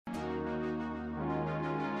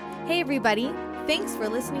Hey everybody, thanks for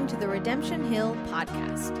listening to the Redemption Hill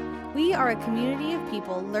podcast. We are a community of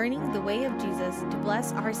people learning the way of Jesus to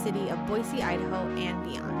bless our city of Boise, Idaho, and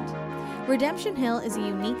beyond. Redemption Hill is a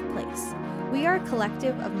unique place. We are a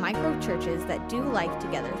collective of micro churches that do life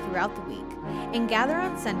together throughout the week and gather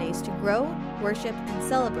on Sundays to grow, worship, and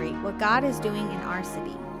celebrate what God is doing in our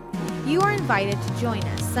city. You are invited to join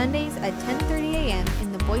us Sundays at 10:30 a.m.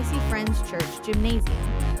 in the Boise Friends Church Gymnasium,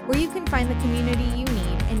 where you can find the community you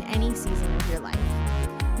need in any season of your life.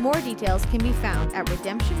 More details can be found at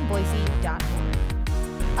redemptionboise.org.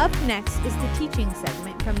 Up next is the teaching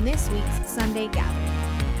segment from this week's Sunday gathering.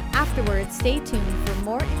 Afterwards, stay tuned for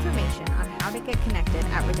more information on how to get connected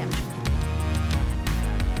at Redemption.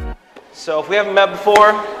 So if we haven't met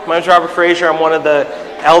before, my name is Robert Frazier. I'm one of the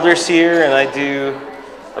elders here, and I do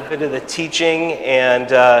a bit of the teaching. And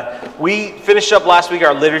we finished up last week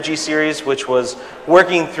our liturgy series, which was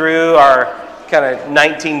working through our kind of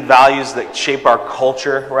 19 values that shape our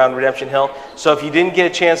culture around Redemption Hill. So if you didn't get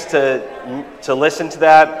a chance to listen to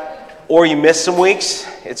that, or you missed some weeks,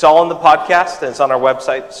 it's all on the podcast and it's on our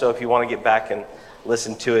website. So if you want to get back and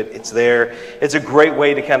listen to it, it's there. It's a great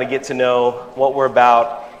way to kind of get to know what we're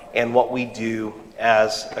about and what we do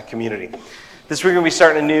as a community. This week we're going to be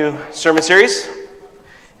starting a new sermon series,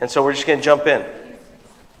 and so we're just going to jump in.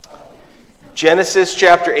 Genesis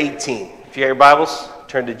chapter 18. If you have your Bibles,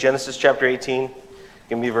 turn to Genesis chapter 18.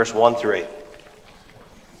 Give me verse 1 through 8.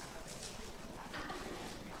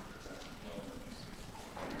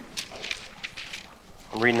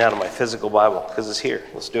 I'm reading out of my physical Bible because it's here.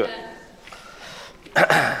 Let's do it.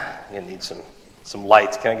 I'm going to need some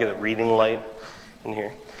lights. Can I get a reading light in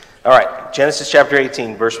here? All right, Genesis chapter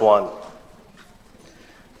 18, verse 1.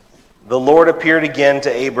 The Lord appeared again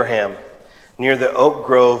to Abraham near the oak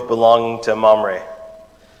grove belonging to Mamre.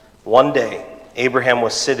 One day, Abraham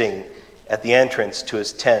was sitting at the entrance to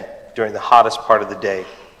his tent during the hottest part of the day.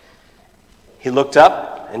 He looked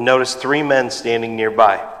up and noticed 3 men standing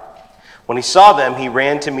nearby. When he saw them, he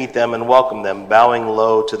ran to meet them and welcomed them, bowing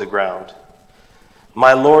low to the ground.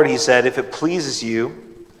 "My Lord," he said, "if it pleases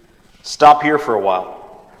you, stop here for a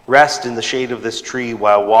while. Rest in the shade of this tree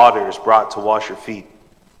while water is brought to wash your feet.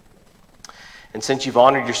 And since you've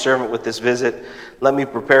honored your servant with this visit, let me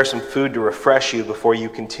prepare some food to refresh you before you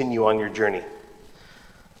continue on your journey."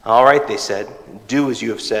 "All right," they said, "do as you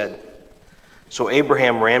have said." So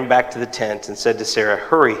Abraham ran back to the tent and said to Sarah,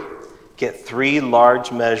 "Hurry, get 3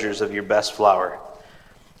 large measures of your best flour,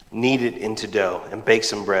 knead it into dough, and bake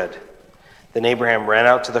some bread." Then Abraham ran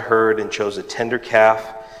out to the herd and chose a tender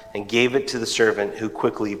calf and gave it to the servant, who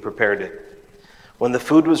quickly prepared it. When the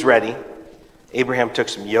food was ready, Abraham took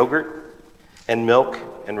some yogurt and milk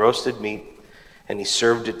and roasted meat, and he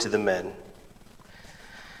served it to the men.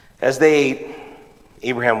 As they ate,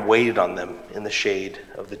 Abraham waited on them in the shade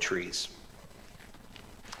of the trees.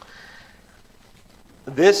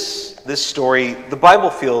 This story, the Bible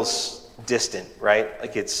feels distant, right?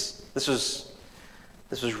 Like this was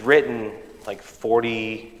written like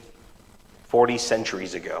 40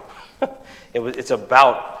 centuries ago. It's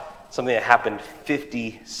about something that happened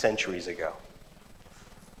 50 centuries ago.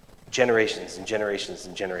 Generations and generations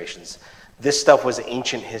and generations. This stuff was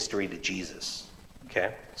ancient history to Jesus.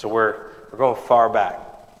 Okay? So we're going far back.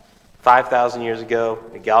 5,000 years ago,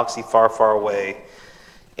 a galaxy far, far away.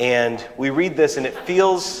 And we read this and it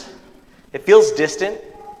feels distant.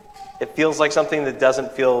 It feels like something that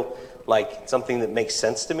doesn't feel like something that makes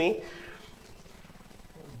sense to me.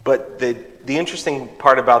 But the interesting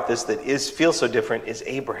part about this that feels so different is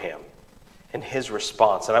Abraham and his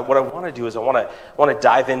response. And what I want to do is I want to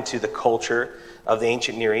dive into the culture of the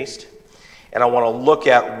ancient Near East, and I want to look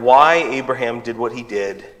at why Abraham did what he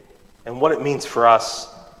did and what it means for us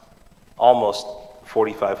almost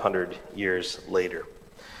 4,500 years later.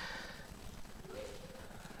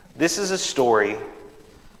 This is a story.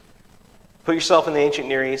 Put yourself in the ancient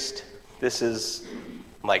Near East. This is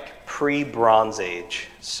like pre-Bronze Age.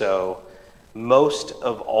 So most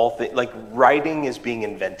of all things, like writing is being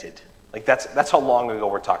invented. Like that's how long ago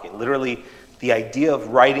we're talking. Literally, the idea of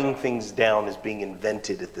writing things down is being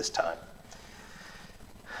invented at this time.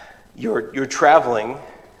 You're traveling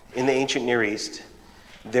in the ancient Near East.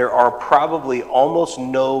 There are probably almost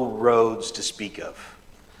no roads to speak of.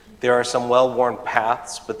 There are some well-worn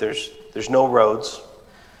paths, but there's no roads.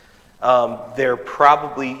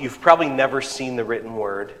 You've probably never seen the written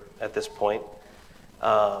word at this point.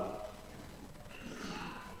 The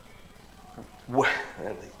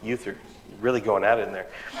youth are really going at it in there.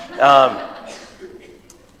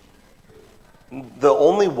 The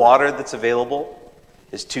only water that's available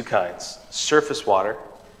is 2 kinds. Surface water,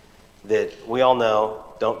 that we all know,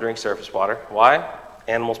 don't drink surface water. Why?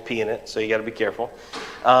 Animals pee in it, so you got to be careful.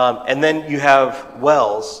 And then you have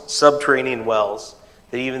wells, subterranean wells,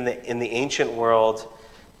 that even in the ancient world,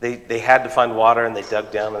 they had to find water, and they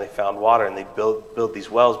dug down and they found water, and they build these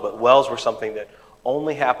wells. But wells were something that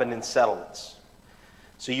only happened in settlements.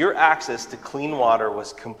 So your access to clean water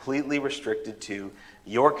was completely restricted to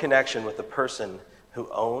your connection with the person who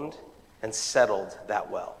owned and settled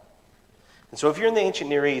that well. And so if you're in the ancient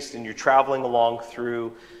Near East and you're traveling along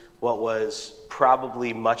through what was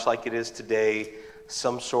probably much like it is today,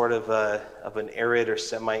 some sort of an arid or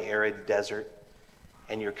semi-arid desert,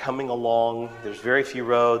 and you're coming along, there's very few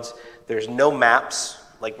roads, there's no maps,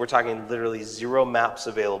 like we're talking literally 0 maps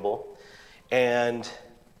available, and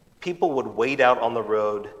people would wait out on the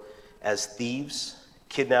road as thieves,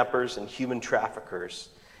 kidnappers, and human traffickers,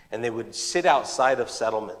 and they would sit outside of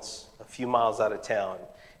settlements a few miles out of town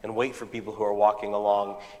and wait for people who are walking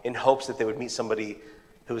along in hopes that they would meet somebody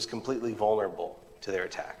who was completely vulnerable to their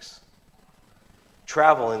attacks.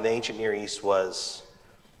 Travel in the ancient Near East was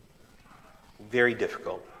very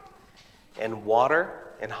difficult. And water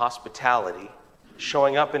and hospitality,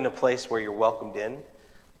 showing up in a place where you're welcomed in,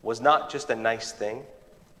 was not just a nice thing.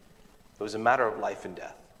 It was a matter of life and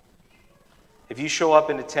death. If you show up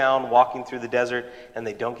into town walking through the desert and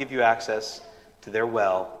they don't give you access to their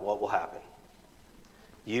well, what will happen?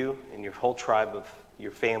 You and your whole tribe of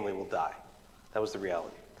your family will die. That was the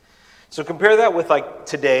reality. So compare that with like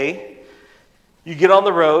today. You get on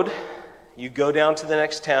the road, you go down to the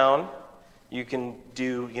next town, you can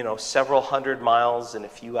do, several hundred miles in a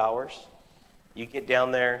few hours. You get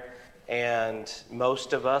down there, and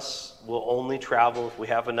most of us will only travel if we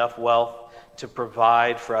have enough wealth to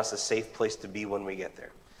provide for us a safe place to be when we get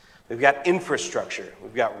there. We've got infrastructure.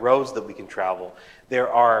 We've got roads that we can travel.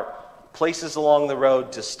 There are places along the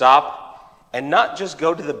road to stop and not just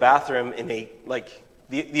go to the bathroom in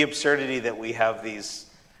the absurdity that we have these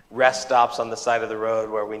rest stops on the side of the road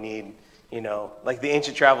where we need, like the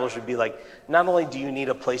ancient travelers would be like, not only do you need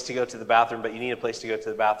a place to go to the bathroom, but you need a place to go to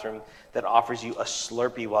the bathroom that offers you a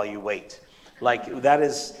Slurpee while you wait. Like that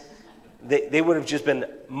is, they would have just been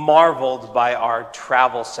marveled by our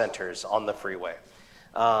travel centers on the freeway.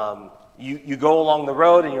 You go along the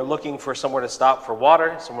road and you're looking for somewhere to stop for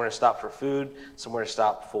water, somewhere to stop for food, somewhere to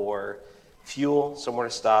stop for fuel, somewhere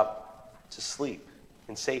to stop to sleep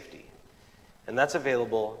in safety. And that's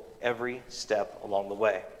available every step along the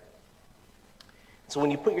way. So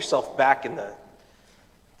when you put yourself back in the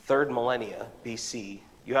 3rd millennia BC,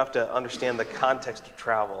 you have to understand the context of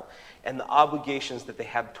travel and the obligations that they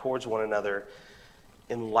had towards one another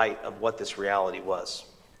in light of what this reality was.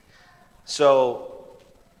 So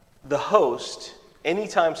the host,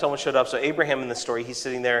 anytime someone showed up, so Abraham in the story, he's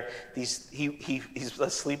sitting there, he's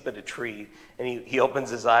asleep at a tree, and he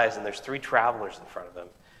opens his eyes, and there's 3 travelers in front of him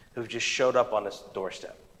who've just showed up on his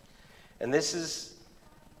doorstep. And this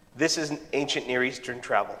is ancient Near Eastern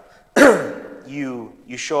travel.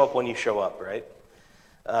 You show up when you show up, right?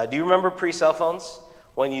 Do you remember pre-cell phones?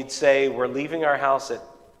 When you'd say, we're leaving our house at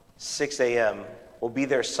 6 a.m., we'll be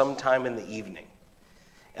there sometime in the evening.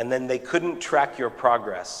 And then they couldn't track your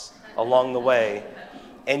progress along the way,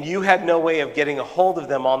 and you had no way of getting a hold of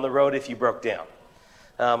them on the road if you broke down.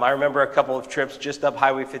 I remember a couple of trips just up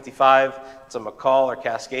Highway 55 to McCall or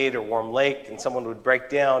Cascade or Warm Lake, and someone would break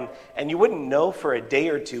down, and you wouldn't know for a day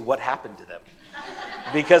or two what happened to them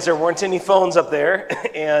because there weren't any phones up there,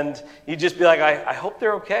 and you'd just be like, I hope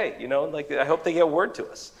they're okay, I hope they get word to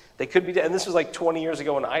us. They could be dead. And this was like 20 years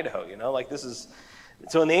ago in Idaho,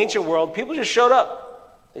 So in the ancient world, people just showed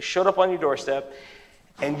up. They showed up on your doorstep,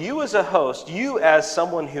 and you as a host, you as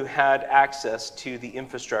someone who had access to the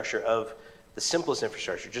infrastructure of the simplest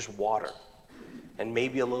infrastructure, just water, and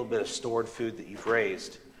maybe a little bit of stored food that you've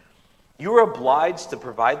raised, you were obliged to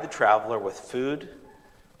provide the traveler with food,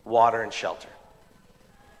 water, and shelter.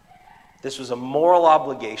 This was a moral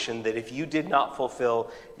obligation that if you did not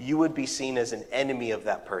fulfill, you would be seen as an enemy of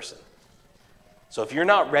that person. So if you're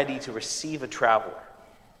not ready to receive a traveler,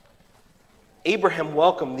 Abraham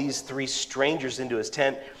welcomed these 3 strangers into his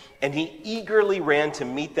tent, and he eagerly ran to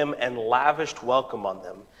meet them and lavished welcome on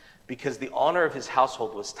them, because the honor of his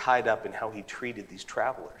household was tied up in how he treated these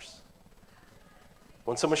travelers.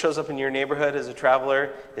 When someone shows up in your neighborhood as a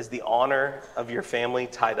traveler, is the honor of your family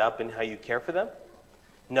tied up in how you care for them?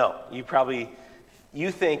 No,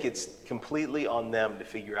 you think it's completely on them to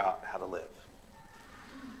figure out how to live.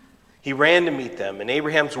 He ran to meet them, and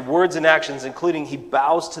Abraham's words and actions, including he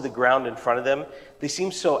bows to the ground in front of them, they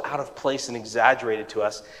seem so out of place and exaggerated to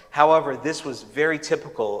us. However, this was very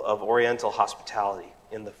typical of Oriental hospitality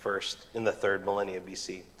in the 3rd millennia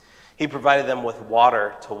BC. He provided them with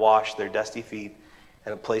water to wash their dusty feet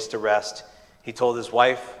and a place to rest. He told his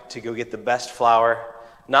wife to go get the best flour,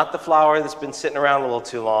 not the flour that's been sitting around a little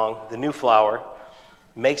too long, the new flour,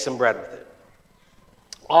 make some bread with it.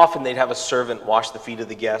 Often they'd have a servant wash the feet of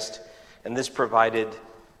the guest, and this provided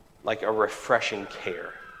like a refreshing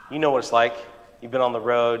care. You know what it's like. You've been on the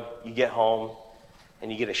road, you get home,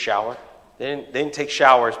 and you get a shower. They didn't take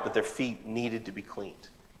showers, but their feet needed to be cleaned.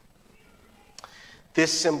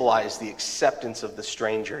 This symbolized the acceptance of the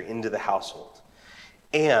stranger into the household.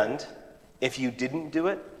 And if you didn't do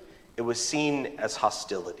it, it was seen as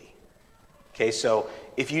hostility. Okay, so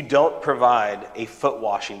if you don't provide a foot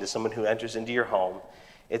washing to someone who enters into your home,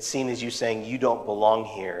 it's seen as you saying, you don't belong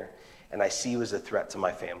here, and I see you as a threat to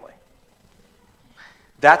my family.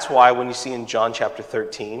 That's why when you see in John chapter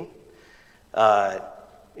 13,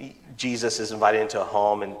 Jesus is invited into a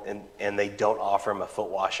home and they don't offer him a foot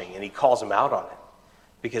washing, and he calls him out on it.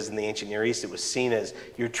 Because in the ancient Near East, it was seen as,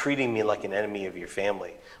 you're treating me like an enemy of your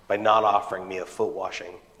family by not offering me a foot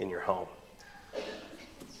washing in your home.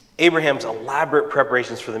 Abraham's elaborate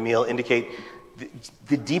preparations for the meal indicate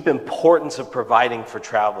the deep importance of providing for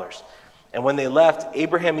travelers. And when they left,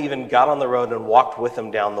 Abraham even got on the road and walked with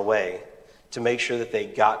them down the way to make sure that they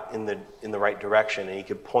got in the right direction and he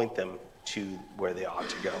could point them to where they ought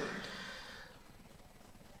to go.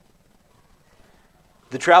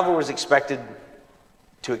 The traveler was expected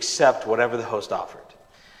to accept whatever the host offered.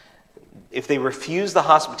 If they refused the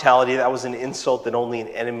hospitality, that was an insult that only an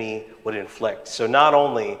enemy would inflict. So not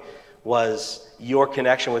only was your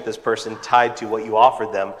connection with this person tied to what you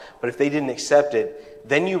offered them, but if they didn't accept it,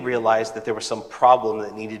 then you realized that there was some problem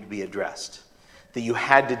that needed to be addressed, that you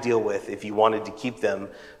had to deal with if you wanted to keep them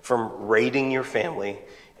from raiding your family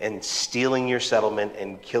and stealing your settlement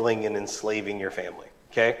and killing and enslaving your family.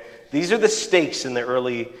 Okay? These are the stakes in the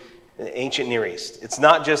early ancient Near East. It's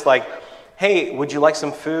not just like, hey, would you like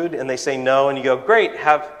some food? And they say no, and you go, great,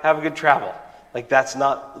 have a good travel. Like, that's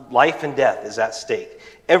not, life and death is at stake.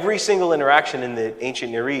 Every single interaction in the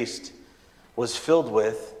ancient Near East was filled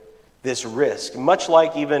with this risk, much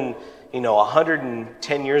like even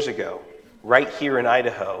 110 years ago, right here in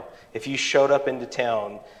Idaho, if you showed up into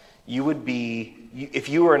town, you would be, if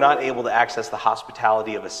you were not able to access the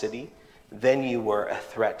hospitality of a city, then you were a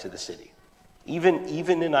threat to the city. Even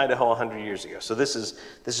in Idaho 100 years ago. So this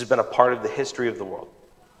has been a part of the history of the world.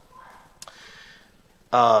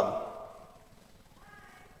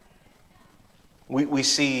 We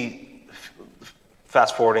see,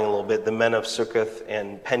 fast forwarding a little bit, the men of Sukkoth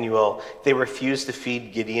and Penuel, they refused to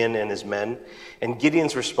feed Gideon and his men. And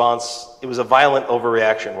Gideon's response, it was a violent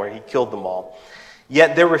overreaction where he killed them all.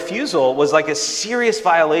 Yet their refusal was like a serious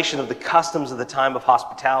violation of the customs of the time of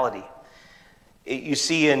hospitality. You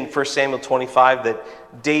see in 1 Samuel 25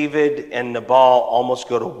 that David and Nabal almost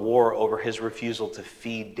go to war over his refusal to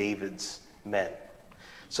feed David's men.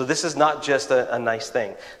 So this is not just a nice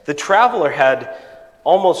thing. The traveler had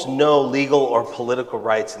almost no legal or political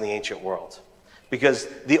rights in the ancient world because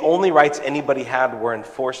the only rights anybody had were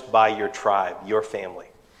enforced by your tribe, your family.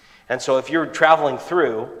 And so if you're traveling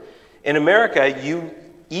through, in America, you,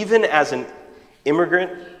 even as an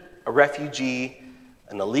immigrant, a refugee,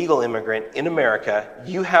 an illegal immigrant in America,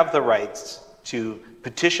 you have the rights to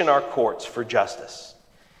petition our courts for justice.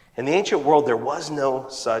 In the ancient world, there was no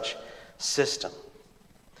such system.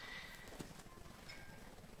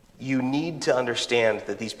 You need to understand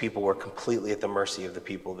that these people were completely at the mercy of the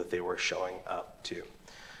people that they were showing up to.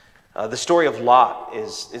 The story of Lot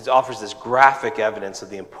offers this graphic evidence of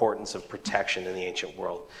the importance of protection in the ancient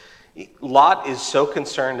world. Lot is so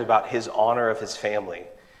concerned about his honor of his family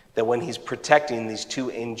that when he's protecting these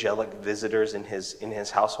two angelic visitors in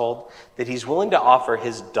his household, that he's willing to offer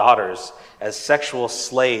his daughters as sexual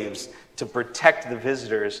slaves to protect the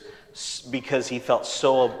visitors because he felt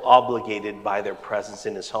so obligated by their presence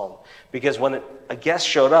in his home. Because when a guest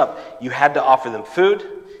showed up, you had to offer them food,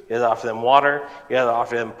 you had to offer them water, you had to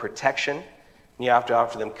offer them protection, and you have to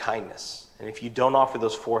offer them kindness. And if you don't offer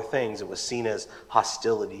those four things, it was seen as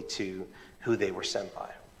hostility to who they were sent by.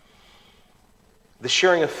 The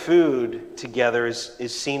sharing of food together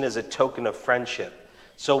is seen as a token of friendship.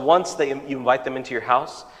 So once you invite them into your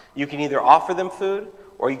house, you can either offer them food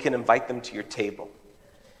or you can invite them to your table.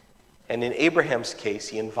 And in Abraham's case,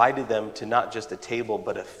 he invited them to not just a table,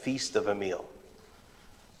 but a feast of a meal.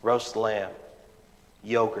 Roast lamb,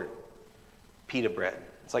 yogurt, pita bread.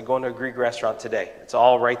 It's like going to a Greek restaurant today. It's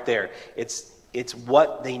all right there. It's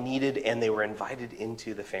what they needed, and they were invited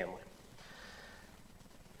into the family.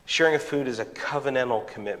 Sharing of food is a covenantal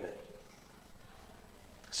commitment.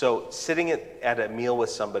 So sitting at a meal with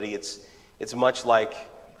somebody, it's much like,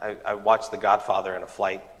 I watched The Godfather on a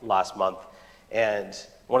flight last month, and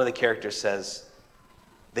one of the characters says,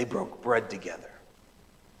 They broke bread together.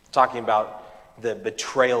 Talking about the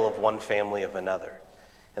betrayal of one family of another.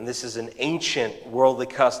 And this is an ancient worldly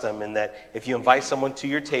custom in that if you invite someone to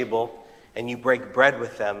your table and you break bread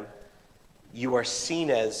with them, you are seen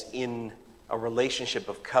as in a relationship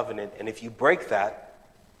of covenant. And if you break that,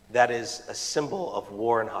 that is a symbol of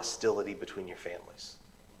war and hostility between your families.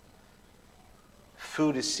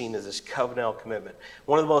 Food is seen as this covenantal commitment.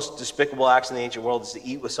 One of the most despicable acts in the ancient world is to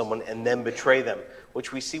eat with someone and then betray them,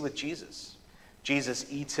 which we see with Jesus. Jesus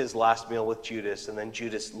eats his last meal with Judas, and then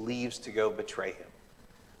Judas leaves to go betray him.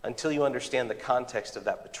 Until you understand the context of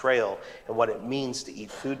that betrayal and what it means to eat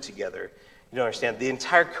food together, you don't understand. The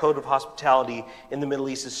entire code of hospitality in the Middle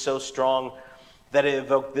East is so strong that it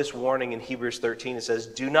evoked this warning in Hebrews 13. It says,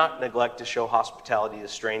 "Do not neglect to show hospitality to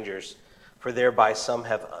strangers, for thereby some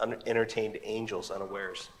have entertained angels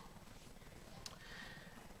unawares."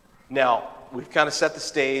 Now, we've kind of set the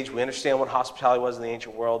stage. We understand what hospitality was in the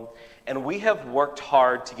ancient world. And we have worked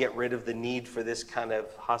hard to get rid of the need for this kind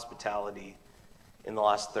of hospitality. In the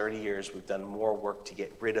last 30 years, we've done more work to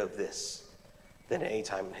get rid of this than any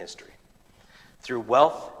time in history. Through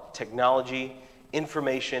wealth, technology,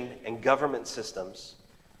 information, and government systems,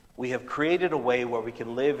 we have created a way where we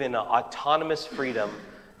can live in an autonomous freedom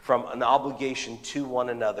from an obligation to one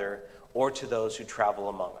another or to those who travel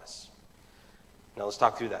among us. Now let's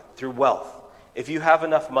talk through that. Through wealth. If you have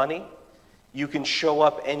enough money, you can show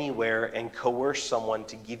up anywhere and coerce someone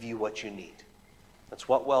to give you what you need. That's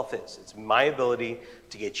what wealth is. It's my ability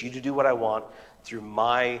to get you to do what I want through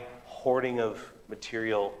my hoarding of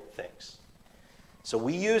material things. So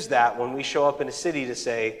we use that when we show up in a city to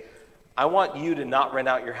say, I want you to not rent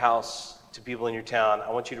out your house to people in your town.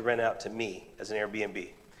 I want you to rent it out to me as an Airbnb.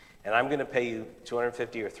 And I'm going to pay you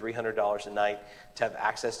 $250 or $300 a night to have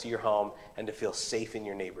access to your home and to feel safe in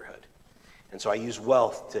your neighborhood. And so I use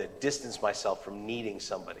wealth to distance myself from needing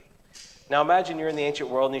somebody. Now imagine you're in the ancient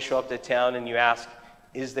world and you show up to town and you ask,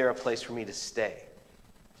 is there a place for me to stay?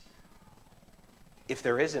 If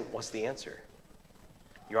there isn't, what's the answer?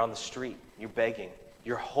 You're on the street, you're begging,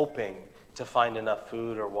 you're hoping to find enough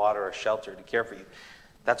food or water or shelter to care for you.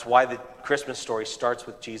 That's why the Christmas story starts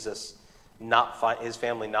with Jesus, his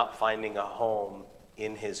family not finding a home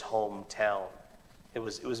in his hometown. It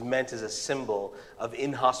was meant as a symbol of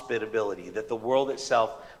inhospitability, that the world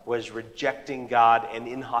itself was rejecting God and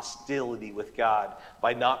in hostility with God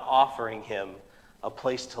by not offering him a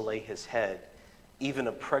place to lay his head.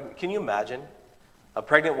 Can you imagine? A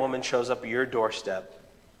pregnant woman shows up at your doorstep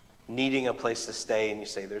needing a place to stay and you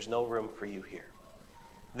say, there's no room for you here.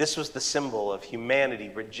 This was the symbol of humanity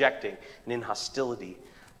rejecting and in hostility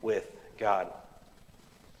with God.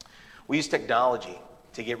 We use technology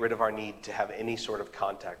to get rid of our need to have any sort of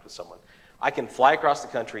contact with someone. I can fly across the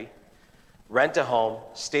country, rent a home,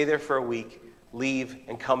 stay there for a week, leave,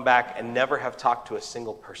 and come back and never have talked to a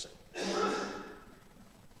single person.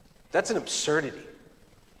 That's an absurdity.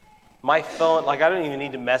 My phone, I don't even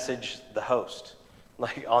need to message the host.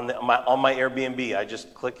 On my Airbnb, I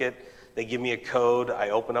just click it, they give me a code, I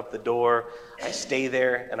open up the door, I stay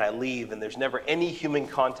there, and I leave, and there's never any human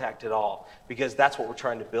contact at all, because that's what we're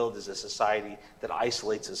trying to build is a society that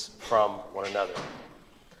isolates us from one another.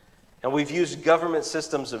 And we've used government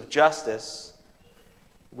systems of justice,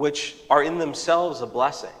 which are in themselves a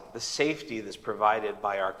blessing. The safety that's provided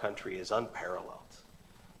by our country is unparalleled.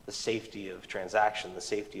 The safety of transaction, the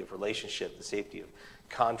safety of relationship, the safety of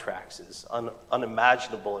contracts is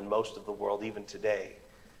unimaginable in most of the world, even today.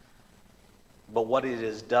 But what it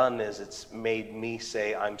has done is it's made me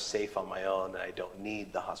say I'm safe on my own and I don't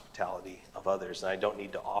need the hospitality of others and I don't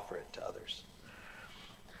need to offer it to others.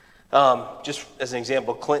 Just as an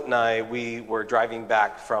example, Clint and I, we were driving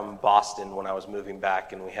back from Boston when I was moving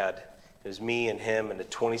back, and it was me and him and a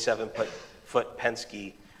 27-foot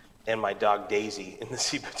Penske and my dog Daisy in the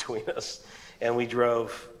seat between us. And we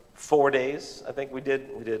drove 4 days, I think we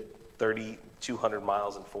did. We did 3,200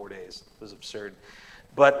 miles in 4 days. It was absurd.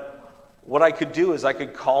 But what I could do is I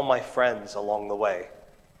could call my friends along the way.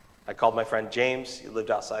 I called my friend James. He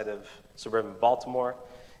lived outside of suburban Baltimore.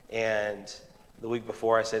 And the week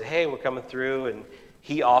before I said, hey, we're coming through. And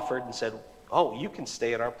he offered and said, oh, you can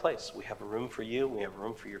stay at our place. We have a room for you. We have a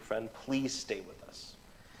room for your friend. Please stay with us.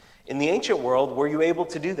 In the ancient world, were you able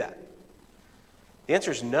to do that? The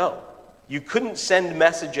answer is no. You couldn't send a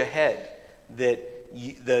message ahead that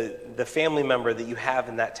the family member that you have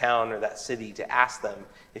in that town or that city to ask them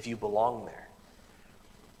if you belong there.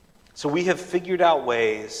 So we have figured out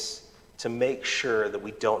ways to make sure that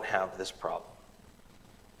we don't have this problem.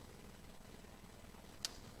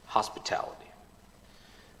 Hospitality.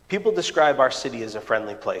 People describe our city as a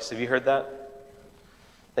friendly place. Have you heard that?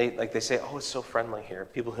 They say, oh, it's so friendly here,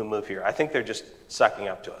 people who move here. I think they're just sucking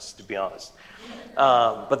up to us, to be honest.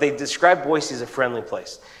 But they describe Boise as a friendly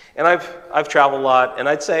place. And I've traveled a lot, and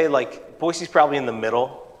I'd say like Boise's probably in the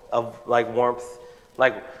middle of like warmth.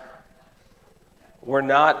 Like we're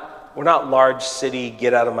not large city,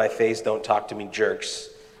 get out of my face, don't talk to me jerks.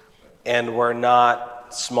 And we're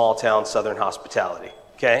not small town southern hospitality.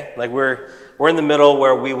 Okay? Like we're in the middle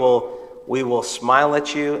where we will smile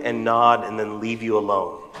at you and nod and then leave you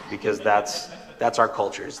alone, because that's our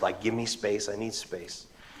culture. It's like, give me space, I need space.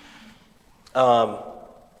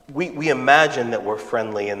 We imagine that we're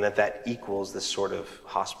friendly and that equals this sort of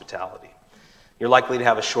hospitality. You're likely to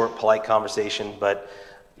have a short, polite conversation, but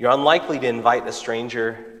you're unlikely to invite a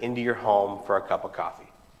stranger into your home for a cup of coffee.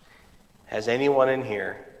 Has anyone in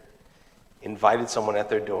here invited someone at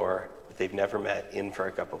their door that they've never met in for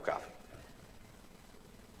a cup of coffee?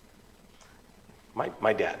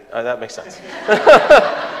 My dad. That makes sense.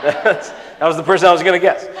 That was the person I was going to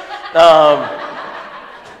guess.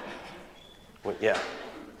 Yeah.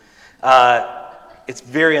 It's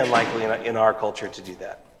very unlikely in our culture to do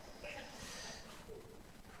that.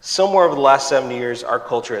 Somewhere over the last 70 years, our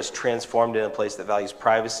culture has transformed in a place that values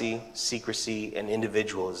privacy, secrecy, and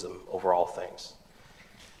individualism over all things.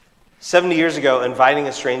 70 years ago, inviting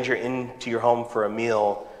a stranger into your home for a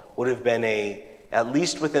meal would have been at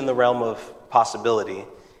least within the realm of possibility,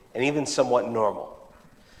 and even somewhat normal.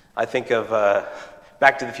 I think of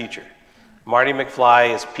Back to the Future. Marty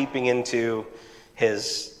McFly is peeping into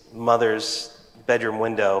his mother's bedroom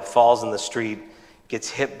window, falls in the street, gets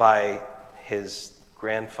hit by his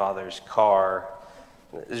grandfather's car.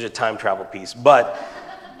 This is a time travel piece. But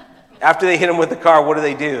after they hit him with the car, what do?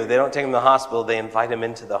 They don't take him to the hospital. They invite him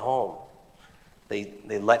into the home. They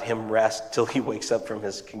let him rest till he wakes up from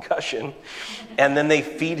his concussion. And then they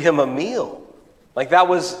feed him a meal. Like that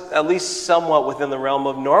was at least somewhat within the realm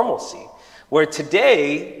of normalcy. Where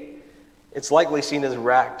today, it's likely seen as an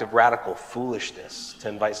act of radical foolishness to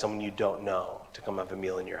invite someone you don't know to come have a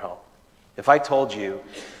meal in your home. If I told you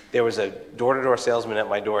there was a door-to-door salesman at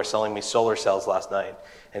my door selling me solar cells last night,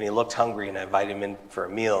 and he looked hungry and I invited him in for a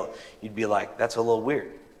meal, you'd be like, that's a little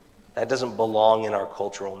weird. That doesn't belong in our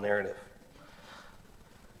cultural narrative.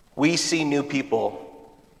 We see new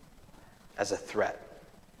people as a threat.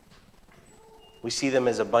 We see them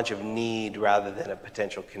as a bunch of need rather than a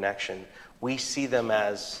potential connection. We see them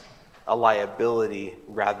as a liability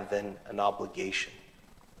rather than an obligation.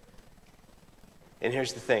 And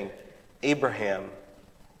here's the thing. Abraham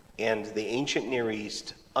and the ancient Near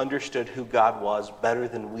East understood who God was better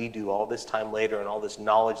than we do all this time later and all this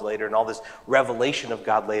knowledge later and all this revelation of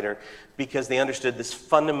God later, because they understood this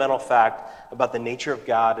fundamental fact about the nature of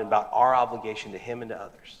God and about our obligation to Him and to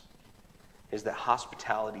others, is that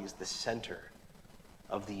hospitality is the center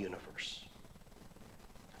of the universe.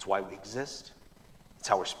 It's why we exist. It's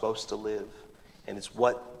how we're supposed to live. And it's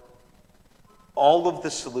what all of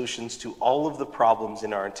the solutions to all of the problems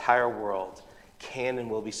in our entire world can and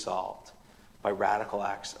will be solved by radical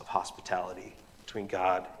acts of hospitality between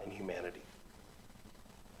God and humanity.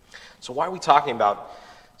 So why are we talking about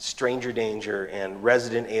stranger danger and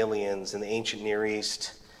resident aliens in the ancient Near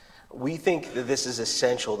East? We think that this is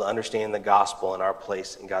essential to understand the gospel and our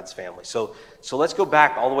place in God's family. So let's go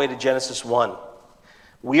back all the way to Genesis 1.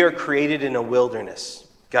 We are created in a wilderness.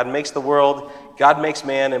 God makes the world, God makes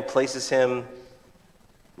man and places him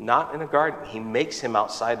not in a garden. He makes him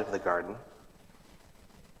outside of the garden.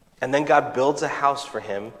 And then God builds a house for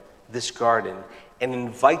him, this garden, and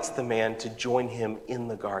invites the man to join him in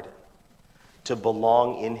the garden, to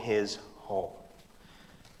belong in his home.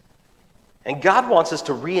 And God wants us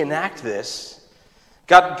to reenact this.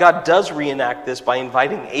 God does reenact this by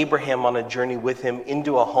inviting Abraham on a journey with him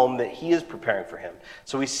into a home that he is preparing for him.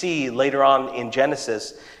 So we see later on in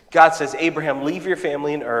Genesis, God says, Abraham, leave your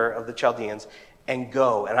family in Ur of the Chaldeans and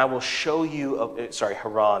go, and I will show you,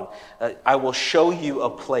 Haran, I will show you a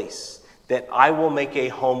place that I will make a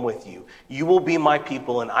home with you. You will be my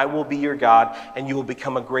people, and I will be your God, and you will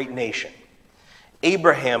become a great nation.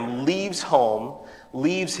 Abraham leaves home,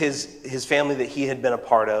 leaves his family that he had been a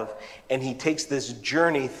part of, and he takes this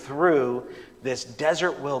journey through this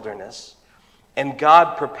desert wilderness, and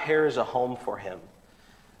God prepares a home for him.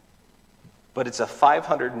 But it's a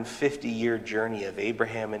 550-year journey of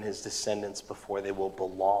Abraham and his descendants before they will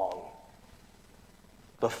belong,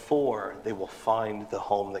 before they will find the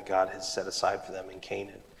home that God has set aside for them in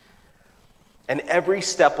Canaan. And every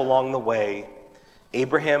step along the way,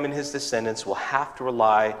 Abraham and his descendants will have to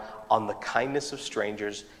rely on the kindness of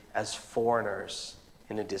strangers as foreigners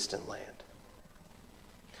in a distant land.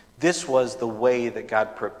 This was the way that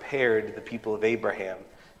God prepared the people of Abraham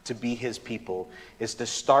to be his people is to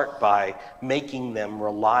start by making them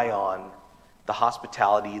rely on the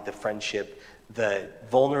hospitality, the friendship, the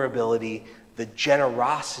vulnerability, the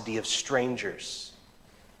generosity of strangers.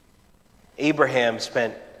 Abraham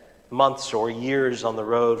spent months or years on the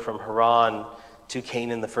road from Haran to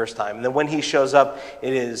Canaan the first time. And then when he shows up,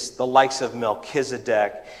 it is the likes of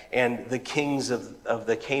Melchizedek and the kings of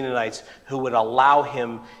the Canaanites who would allow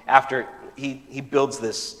him, after he builds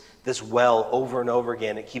this well over and over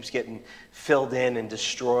again. It keeps getting filled in and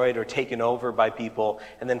destroyed or taken over by people.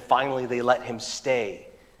 And then finally they let him stay.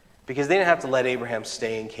 Because they didn't have to let Abraham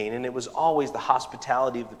stay in Canaan. It was always the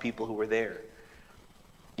hospitality of the people who were there.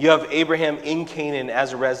 You have Abraham in Canaan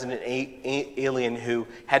as a resident alien who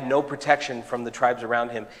had no protection from the tribes around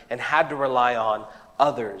him and had to rely on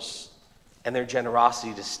others and their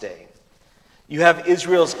generosity to stay. You have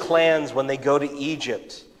Israel's clans when they go to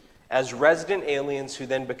Egypt as resident aliens who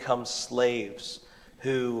then become slaves,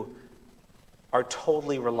 who are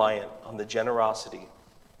totally reliant on the generosity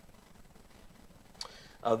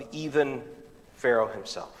of even Pharaoh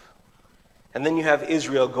himself. And then you have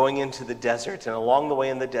Israel going into the desert, and along the way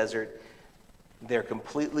in the desert, they're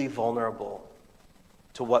completely vulnerable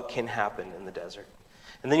to what can happen in the desert.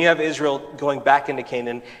 And then you have Israel going back into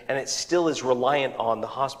Canaan, and it still is reliant on the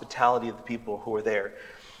hospitality of the people who are there.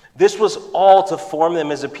 This was all to form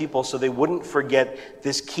them as a people so they wouldn't forget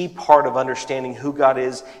this key part of understanding who God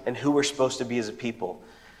is and who we're supposed to be as a people.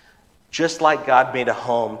 Just like God made a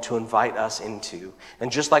home to invite us into,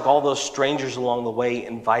 and just like all those strangers along the way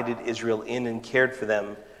invited Israel in and cared for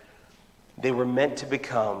them, they were meant to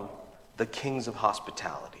become the kings of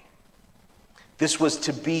hospitality. This was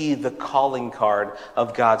to be the calling card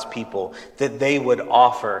of God's people, that they would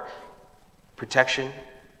offer protection,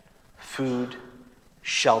 food,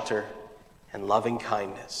 shelter, and loving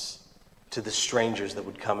kindness to the strangers that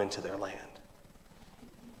would come into their land.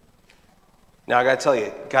 Now, I got to tell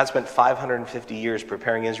you, God spent 550 years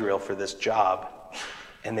preparing Israel for this job,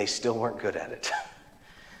 and they still weren't good at it.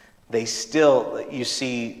 They still, you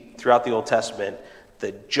see throughout the Old Testament,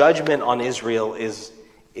 the judgment on Israel is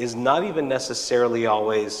not even necessarily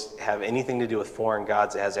always have anything to do with foreign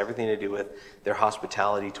gods. It has everything to do with their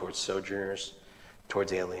hospitality towards sojourners,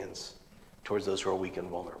 towards aliens, towards those who are weak and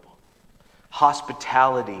vulnerable.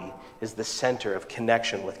 Hospitality is the center of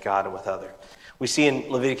connection with God and with others. We see in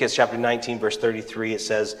Leviticus chapter 19, verse 33, it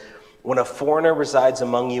says, "When a foreigner resides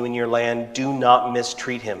among you in your land, do not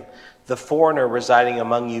mistreat him. The foreigner residing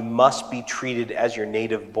among you must be treated as your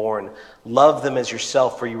native born. Love them as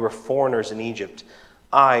yourself, for you were foreigners in Egypt.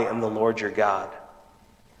 I am the Lord your God."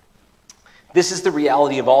 This is the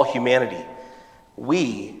reality of all humanity.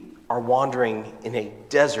 We are wandering in a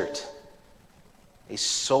desert, a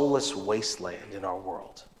soulless wasteland in our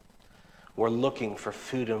world. We're looking for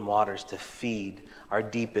food and waters to feed our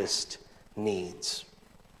deepest needs.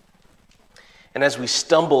 And as we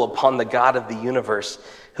stumble upon the God of the universe,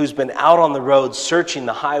 who's been out on the road searching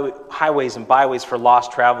the highways and byways for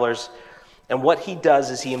lost travelers, and what he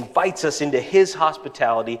does is he invites us into his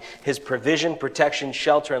hospitality, his provision, protection,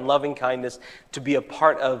 shelter, and loving kindness to be a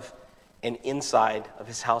part of and inside of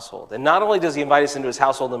his household. And not only does he invite us into his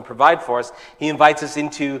household and provide for us, he invites us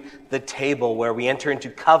into the table where we enter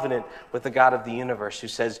into covenant with the God of the universe, who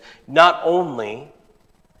says, not only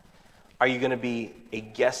are you going to be a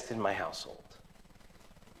guest in my household,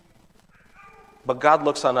 but God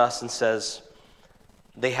looks on us and says,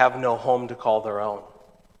 they have no home to call their own.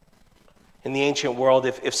 In the ancient world,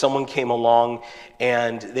 if someone came along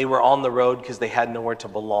and they were on the road because they had nowhere to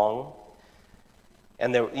belong,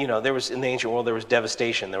 and there was in the ancient world, there was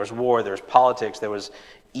devastation, there was war, there was politics, there was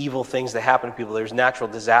evil things that happened to people, there was natural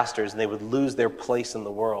disasters, and they would lose their place in the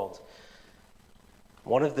world.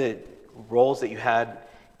 One of the roles that you had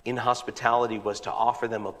in hospitality was to offer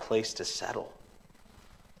them a place to settle.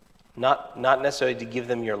 Not necessarily to give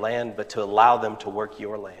them your land, but to allow them to work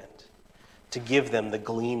your land, to give them the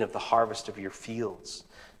glean of the harvest of your fields,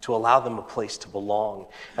 to allow them a place to belong.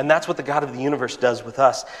 And that's what the God of the universe does with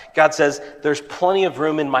us. God says, there's plenty of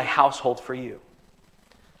room in my household for you.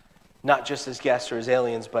 Not just as guests or as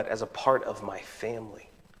aliens, but as a part of my family.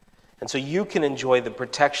 And so you can enjoy the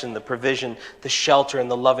protection, the provision, the shelter, and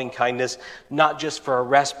the loving kindness, not just for a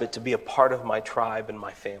respite, to be a part of my tribe and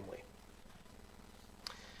my family.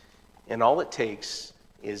 And all it takes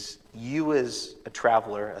is you as a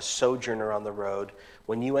traveler, a sojourner on the road.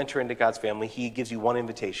 When you enter into God's family, he gives you one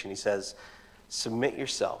invitation. He says, submit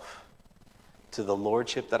yourself to the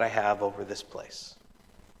lordship that I have over this place.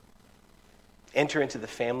 Enter into the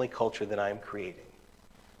family culture that I am creating.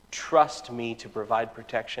 Trust me to provide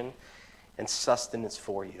protection and sustenance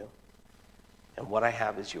for you. And what I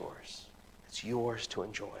have is yours. It's yours to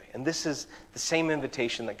enjoy. And this is the same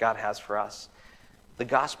invitation that God has for us. The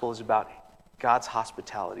gospel is about God's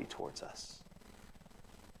hospitality towards us.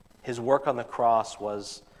 His work on the cross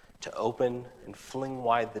was to open and fling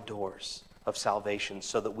wide the doors of salvation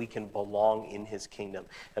so that we can belong in his kingdom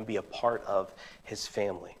and be a part of his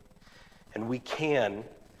family. And we can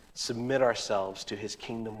submit ourselves to his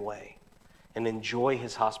kingdom way and enjoy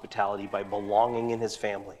his hospitality by belonging in his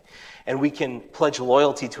family. And we can pledge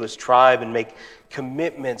loyalty to his tribe and make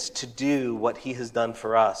commitments to do what he has done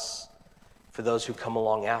for us, for those who come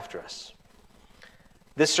along after us.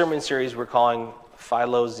 This sermon series we're calling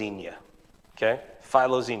Philo, Xenia. Okay?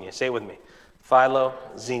 Philo, Xenia. Say it with me. Philo,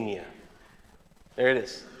 Xenia. There it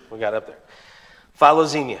is. We got it up there. Philo,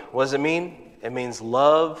 Xenia. What does it mean? It means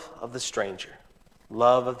love of the stranger,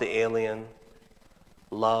 love of the alien,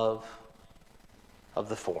 love of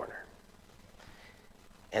the foreigner.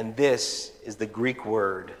 And this is the Greek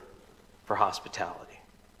word for hospitality.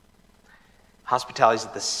 Hospitality is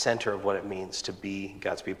at the center of what it means to be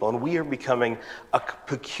God's people. And we are becoming a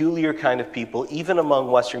peculiar kind of people, even among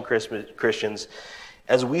Western Christians,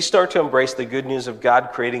 as we start to embrace the good news of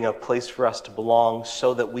God creating a place for us to belong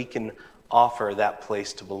so that we can offer that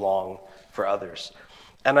place to belong for others.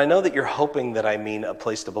 And I know that you're hoping that I mean a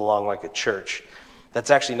place to belong like a church. That's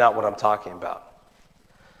actually not what I'm talking about.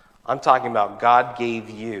 I'm talking about God gave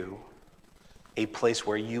you a place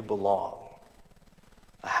where you belong,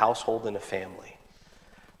 a household and a family,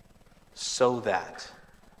 so that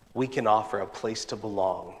we can offer a place to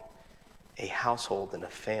belong, a household and a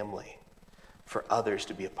family for others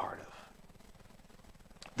to be a part of.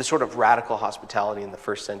 The sort of radical hospitality in the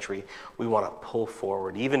first century we want to pull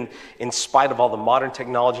forward, even in spite of all the modern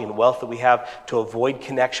technology and wealth that we have, to avoid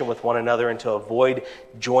connection with one another and to avoid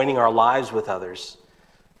joining our lives with others.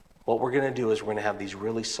 What we're going to do is we're going to have these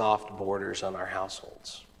really soft borders on our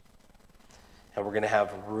households. And we're going to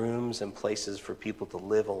have rooms and places for people to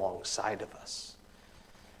live alongside of us.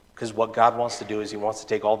 Because what God wants to do is he wants to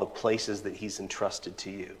take all the places that he's entrusted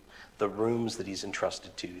to you, the rooms that he's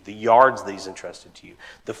entrusted to you, the yards that he's entrusted to you,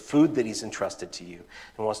 the food that he's entrusted to you,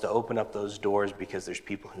 and wants to open up those doors because there's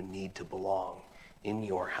people who need to belong in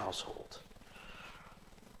your household.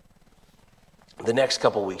 The next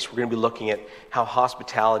couple weeks, we're going to be looking at how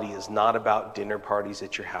hospitality is not about dinner parties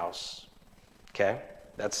at your house. Okay?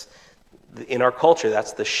 That's in our culture,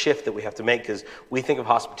 that's the shift that we have to make, because we think of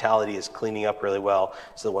hospitality as cleaning up really well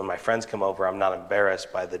so that when my friends come over, I'm not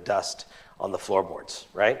embarrassed by the dust on the floorboards,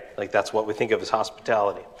 right? Like that's what we think of as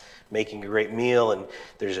hospitality. Making a great meal, and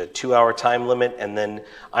there's a 2-hour time limit, and then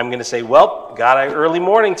I'm going to say, well, got an early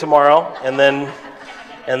morning tomorrow, and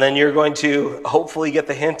then you're going to hopefully get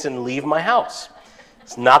the hint and leave my house.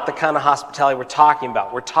 It's not the kind of hospitality we're talking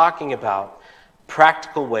about. We're talking about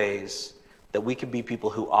practical ways that we can be people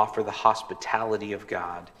who offer the hospitality of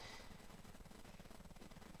God,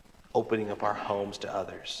 opening up our homes to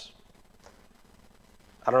others.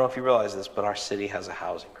 I don't know if you realize this, but our city has a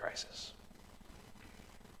housing crisis.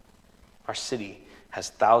 Our city has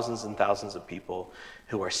thousands and thousands of people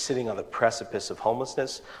who are sitting on the precipice of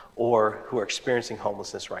homelessness or who are experiencing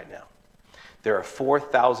homelessness right now. There are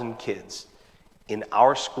 4,000 kids in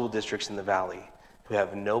our school districts in the valley who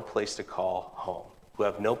have no place to call home, who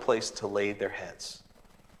have no place to lay their heads.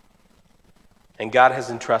 And God has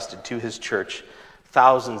entrusted to his church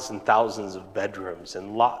thousands and thousands of bedrooms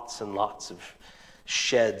and lots of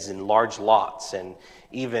sheds and large lots and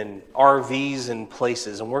even RVs and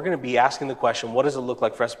places. And we're going to be asking the question, what does it look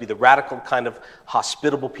like for us to be the radical kind of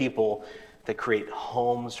hospitable people that create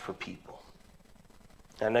homes for people?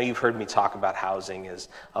 I know you've heard me talk about housing as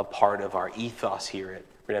a part of our ethos here at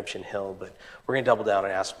Redemption Hill, but we're going to double down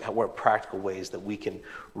and ask what are practical ways that we can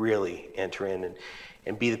really enter in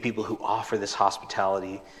and be the people who offer this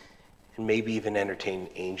hospitality and maybe even entertain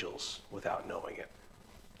angels without knowing it.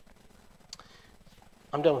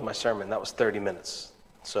 I'm done with my sermon. That was 30 minutes,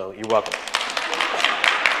 so you're welcome.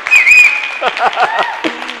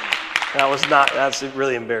 That's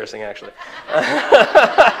really embarrassing, actually.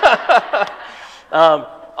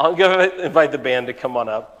 I'm going to invite the band to come on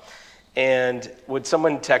up. And would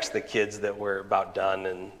someone text the kids that we're about done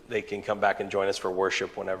and they can come back and join us for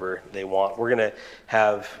worship whenever they want? We're going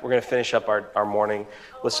to finish up our morning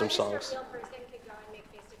with some songs.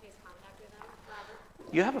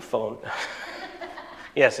 You have a phone.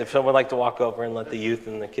 Yes, if someone would like to walk over and let the youth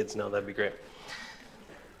and the kids know, that'd be great.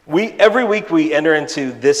 Every week we enter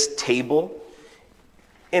into this table,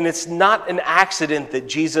 and it's not an accident that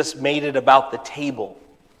Jesus made it about the table.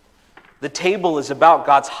 The table is about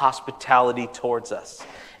God's hospitality towards us.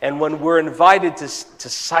 And when we're invited to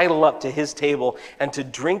sidle up to his table and to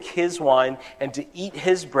drink his wine and to eat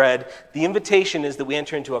his bread, the invitation is that we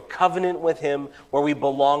enter into a covenant with him where we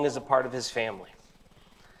belong as a part of his family.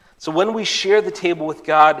 So when we share the table with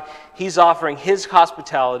God, he's offering his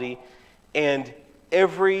hospitality, and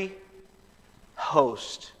every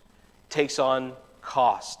host takes on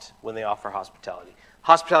cost when they offer hospitality.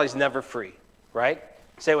 Hospitality is never free, right?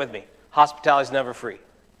 Say it with me. Hospitality is never free.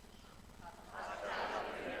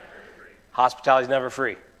 Hospitality is never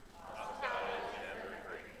free.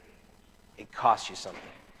 It costs you something.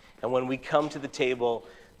 And when we come to the table,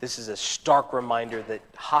 this is a stark reminder that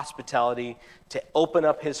hospitality, to open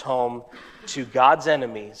up his home to God's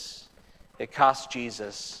enemies, it cost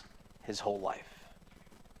Jesus his whole life.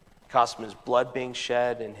 It cost him his blood being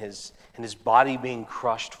shed and his body being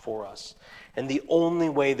crushed for us. And the only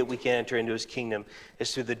way that we can enter into his kingdom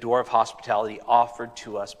is through the door of hospitality offered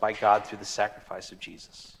to us by God through the sacrifice of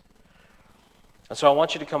Jesus. And so I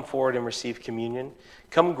want you to come forward and receive communion.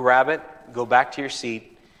 Come grab it, go back to your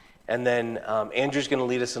seat, and then Andrew's going to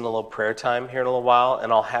lead us in a little prayer time here in a little while,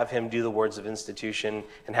 and I'll have him do the words of institution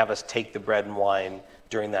and have us take the bread and wine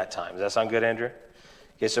during that time. Does that sound good, Andrew?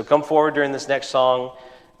 Okay, so come forward during this next song,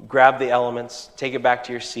 grab the elements, take it back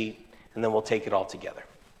to your seat, and then we'll take it all together.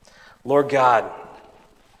 Lord God,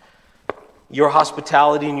 your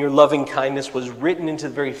hospitality and your loving kindness was written into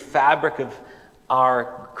the very fabric of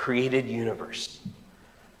our created universe.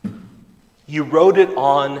 You wrote it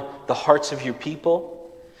on the hearts of your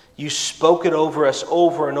people. You spoke it over us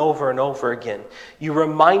over and over and over again. You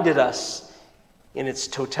reminded us in its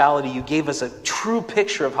totality. You gave us a true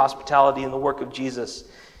picture of hospitality in the work of Jesus,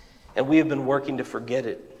 and we have been working to forget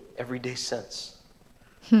it every day since.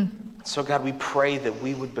 So God, we pray that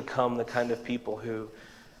we would become the kind of people who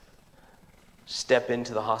step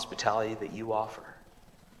into the hospitality that you offer.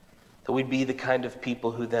 That we'd be the kind of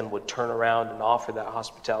people who then would turn around and offer that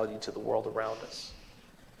hospitality to the world around us.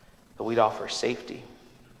 That we'd offer safety.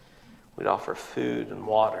 We'd offer food and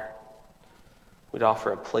water. We'd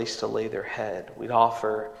offer a place to lay their head. We'd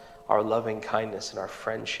offer our loving kindness and our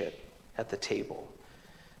friendship at the table.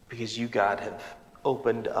 Because you, God, have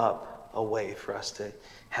opened up a way for us to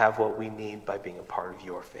have what we need by being a part of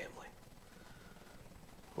your family.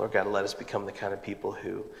 Lord God, let us become the kind of people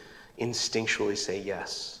who instinctually say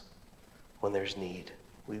yes when there's need.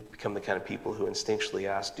 We become the kind of people who instinctually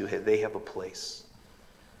ask, do they have a place?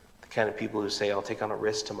 The kind of people who say, I'll take on a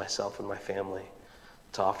risk to myself and my family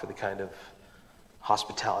to offer the kind of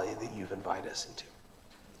hospitality that you've invited us into.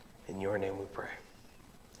 In your name we pray.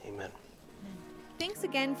 Amen. Thanks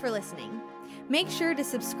again for listening. Make sure to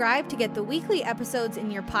subscribe to get the weekly episodes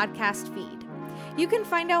in your podcast feed. You can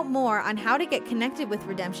find out more on how to get connected with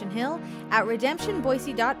Redemption Hill at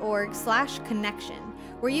redemptionboise.org/connection,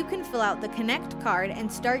 where you can fill out the Connect card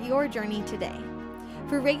and start your journey today.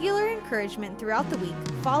 For regular encouragement throughout the week,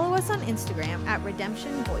 follow us on Instagram at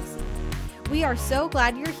Redemption Boise. We are so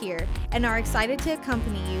glad you're here and are excited to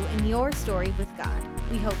accompany you in your story with God.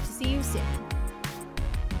 We hope to see you soon.